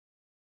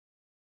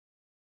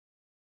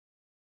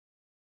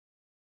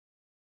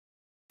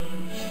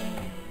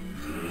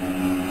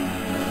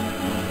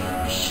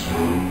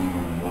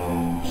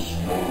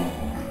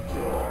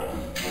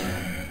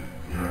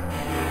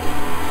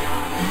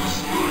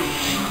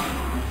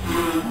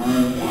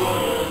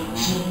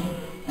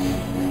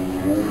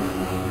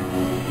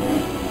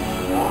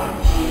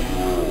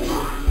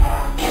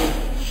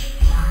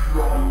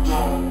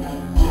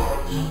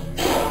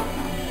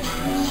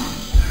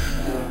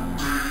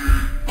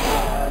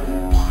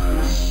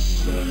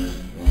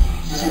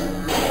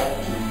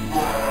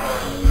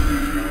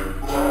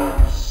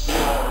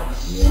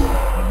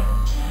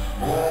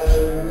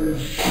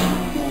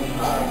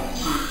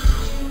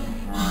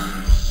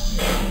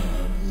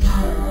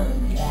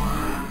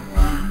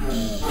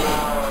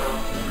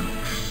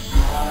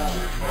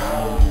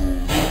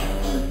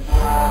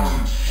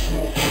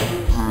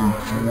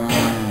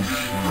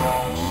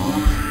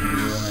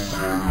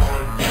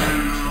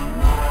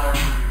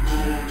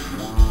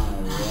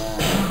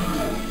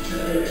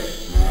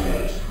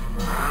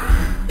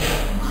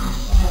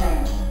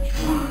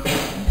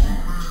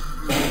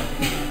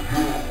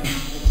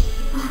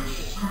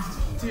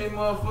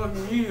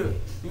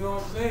You know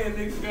what I'm saying?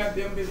 Niggas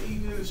goddamn been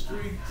eating in the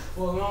street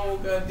for a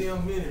long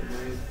goddamn minute,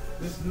 man.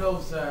 This is no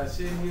side.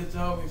 Sitting here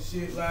talking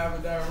shit live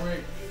and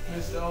direct.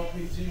 Mr.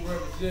 OPG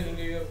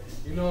representative.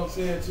 You know what I'm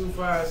saying?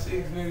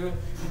 256, nigga.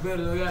 You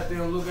better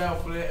goddamn look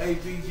out for that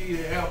APG,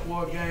 the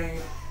airport gang.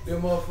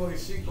 That motherfucking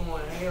shit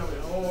going ham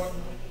and hard.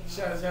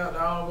 Shouts out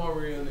to all my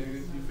real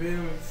niggas. You feel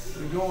me?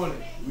 We doing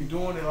it. We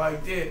doing it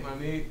like that, my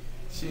nigga.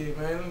 Shit,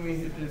 man. Let me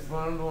hit this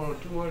phone. I'm doing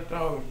 200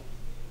 talking.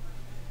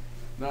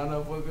 Not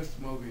enough fucking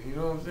smoking. You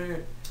know what I'm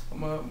saying? I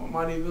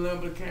might even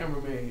let the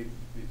cameraman hit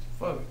this bitch.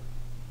 Fuck it.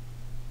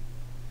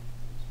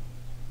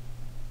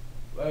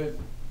 Lacy,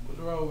 what's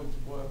wrong with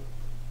you, boy?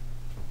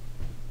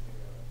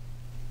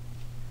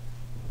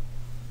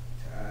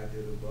 Tired to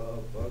the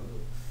motherfucker.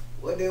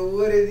 What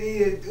it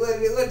is?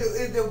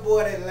 It's the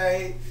boy that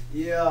lay?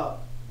 Yeah,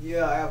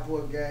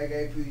 airport gang,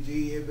 APG,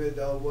 it been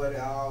done what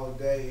all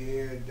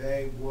day, every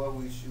day, boy,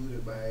 we shoot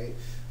it, man.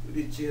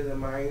 We just chillin',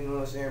 man, you know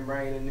what I'm saying,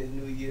 bringing this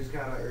New Year's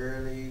kinda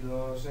early, you know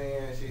what I'm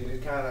saying, shit,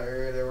 it's kinda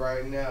early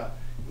right now,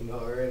 you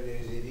know, early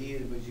as it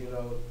is, but you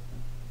know,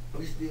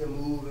 we still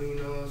moving,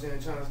 you know what I'm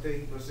saying, trying to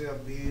stay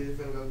myself busy,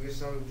 finna go get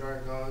something to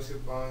drink on,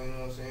 sip on, you know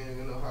what I'm saying,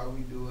 you know how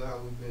we do it, how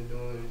we been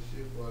doing this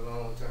shit for a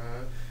long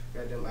time.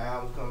 Got them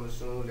albums coming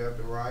soon, left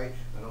and right,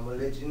 and I'm gonna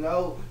let you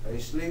know, they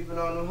sleeping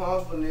on them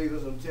hospital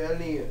niggas, I'm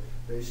telling you.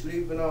 They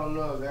sleeping on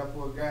us,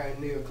 airport gang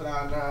nigga,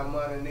 Cloud9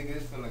 money, nigga,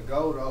 it's finna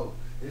go though.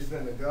 It's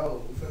finna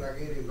go. We finna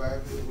get it,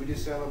 baby. We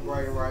just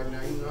celebrating right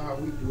now. You know how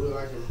we do it,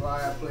 like a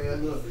fire player.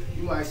 Look,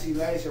 you might see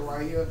Lacy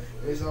right here.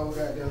 This whole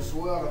goddamn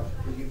sweater.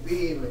 You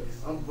feel me?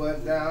 I'm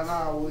butting down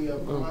all the way up.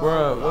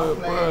 Bruh,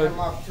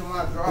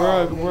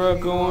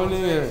 going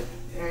in.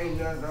 Ain't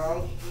nothing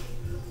wrong.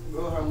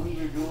 Go how we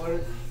been doing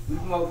it. We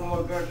smoke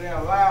more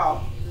goddamn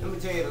loud. Let me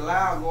tell you, the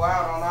loud go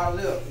out on our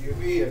lips. You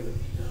feel me?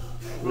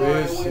 We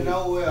ain't went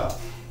nowhere.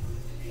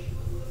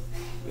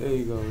 There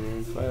you go,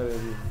 man. Flat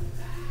at me.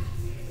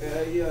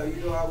 Yeah, you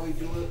know how we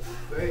do it.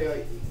 But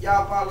hey,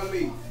 y'all follow me.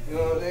 You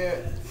know what I'm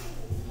saying?